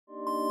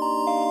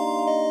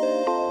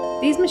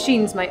These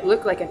machines might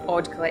look like an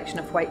odd collection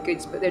of white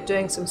goods, but they're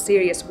doing some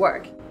serious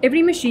work.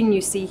 Every machine you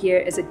see here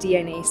is a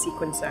DNA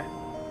sequencer.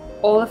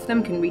 All of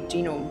them can read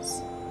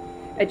genomes.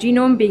 A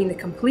genome being the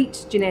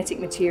complete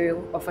genetic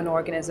material of an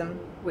organism,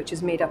 which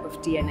is made up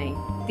of DNA.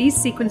 These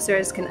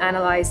sequencers can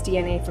analyse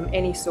DNA from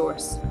any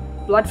source: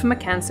 blood from a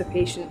cancer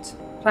patient,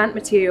 plant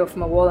material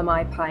from a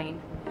Wallamai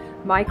pine,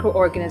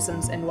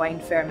 microorganisms in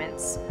wine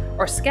ferments,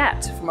 or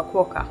scat from a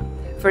quokka.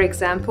 For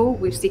example,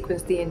 we've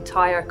sequenced the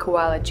entire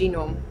koala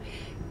genome.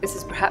 This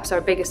is perhaps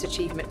our biggest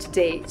achievement to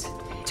date.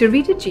 To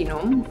read a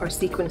genome, or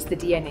sequence the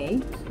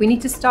DNA, we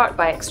need to start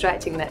by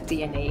extracting that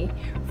DNA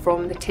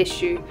from the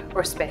tissue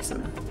or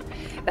specimen.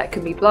 That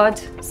can be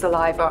blood,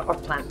 saliva, or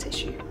plant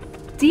tissue.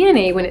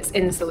 DNA, when it's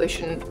in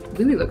solution,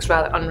 really looks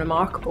rather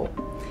unremarkable.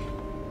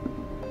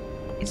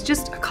 It's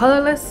just a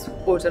colourless,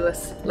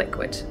 odourless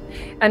liquid.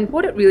 And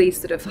what it really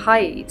sort of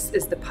hides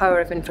is the power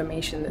of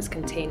information that's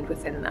contained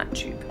within that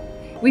tube.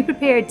 We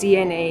prepare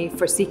DNA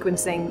for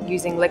sequencing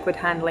using liquid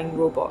handling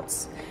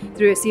robots.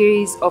 Through a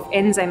series of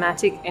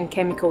enzymatic and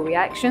chemical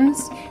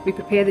reactions, we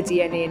prepare the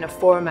DNA in a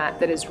format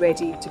that is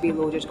ready to be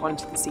loaded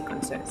onto the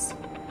sequencers.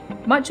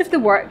 Much of the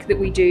work that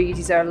we do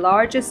uses our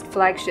largest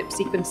flagship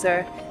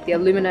sequencer, the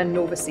Illumina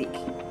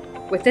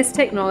NovaSeq. With this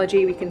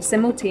technology, we can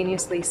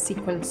simultaneously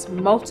sequence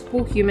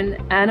multiple human,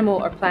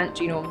 animal, or plant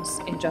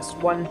genomes in just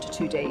 1 to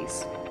 2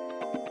 days.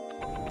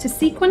 To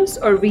sequence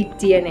or read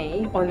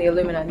DNA on the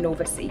Illumina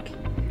NovaSeq,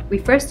 we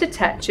first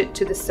attach it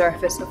to the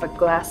surface of a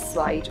glass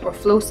slide or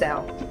flow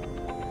cell.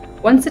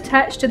 Once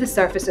attached to the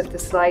surface of the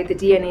slide, the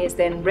DNA is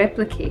then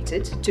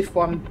replicated to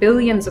form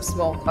billions of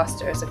small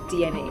clusters of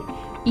DNA,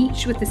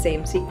 each with the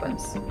same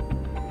sequence.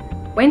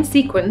 When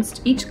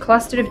sequenced, each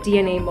cluster of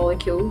DNA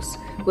molecules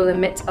will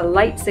emit a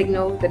light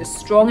signal that is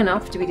strong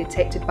enough to be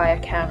detected by a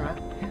camera,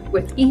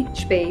 with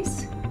each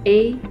base,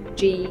 A,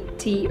 G,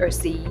 T, or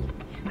C,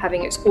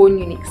 having its own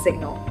unique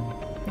signal.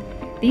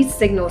 These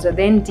signals are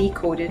then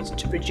decoded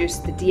to produce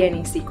the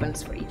DNA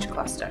sequence for each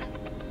cluster.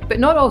 But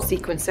not all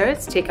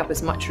sequencers take up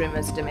as much room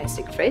as a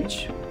domestic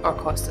fridge, or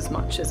cost as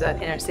much as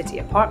an inner city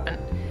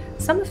apartment.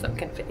 Some of them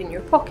can fit in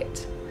your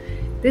pocket.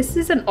 This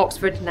is an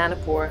Oxford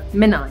Nanopore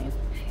MinION.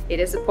 It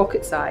is a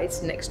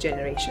pocket-sized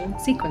next-generation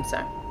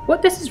sequencer.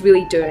 What this is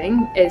really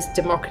doing is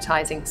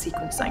democratizing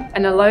sequencing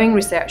and allowing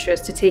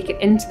researchers to take it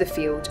into the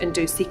field and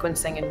do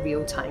sequencing in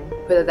real time,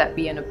 whether that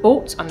be in a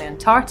boat on the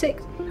Antarctic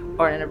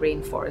or in a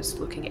rainforest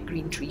looking at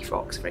green tree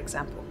frogs, for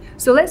example.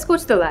 So let's go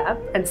to the lab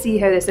and see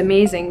how this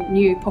amazing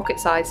new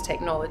pocket-sized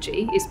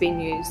technology is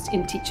being used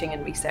in teaching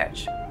and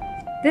research.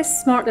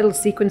 This smart little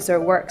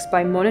sequencer works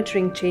by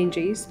monitoring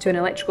changes to an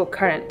electrical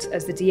current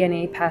as the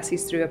DNA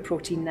passes through a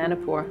protein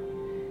nanopore.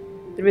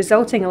 The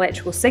resulting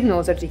electrical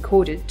signals are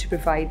decoded to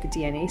provide the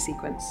DNA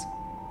sequence.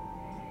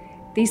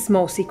 These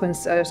small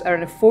sequencers are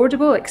an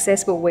affordable,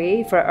 accessible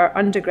way for our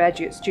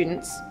undergraduate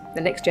students,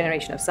 the next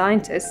generation of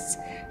scientists,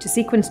 to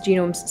sequence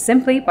genomes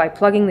simply by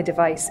plugging the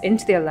device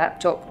into their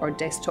laptop or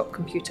desktop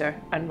computer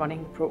and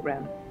running the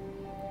program.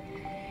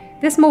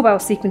 This mobile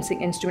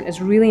sequencing instrument is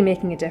really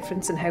making a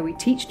difference in how we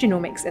teach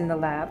genomics in the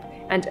lab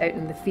and out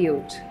in the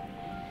field.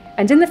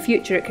 And in the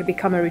future, it could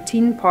become a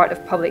routine part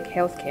of public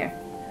healthcare.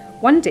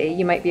 One day,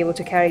 you might be able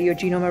to carry your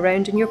genome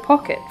around in your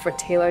pocket for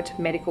tailored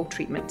medical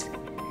treatment.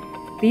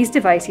 These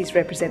devices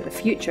represent the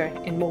future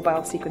in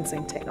mobile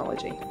sequencing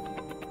technology.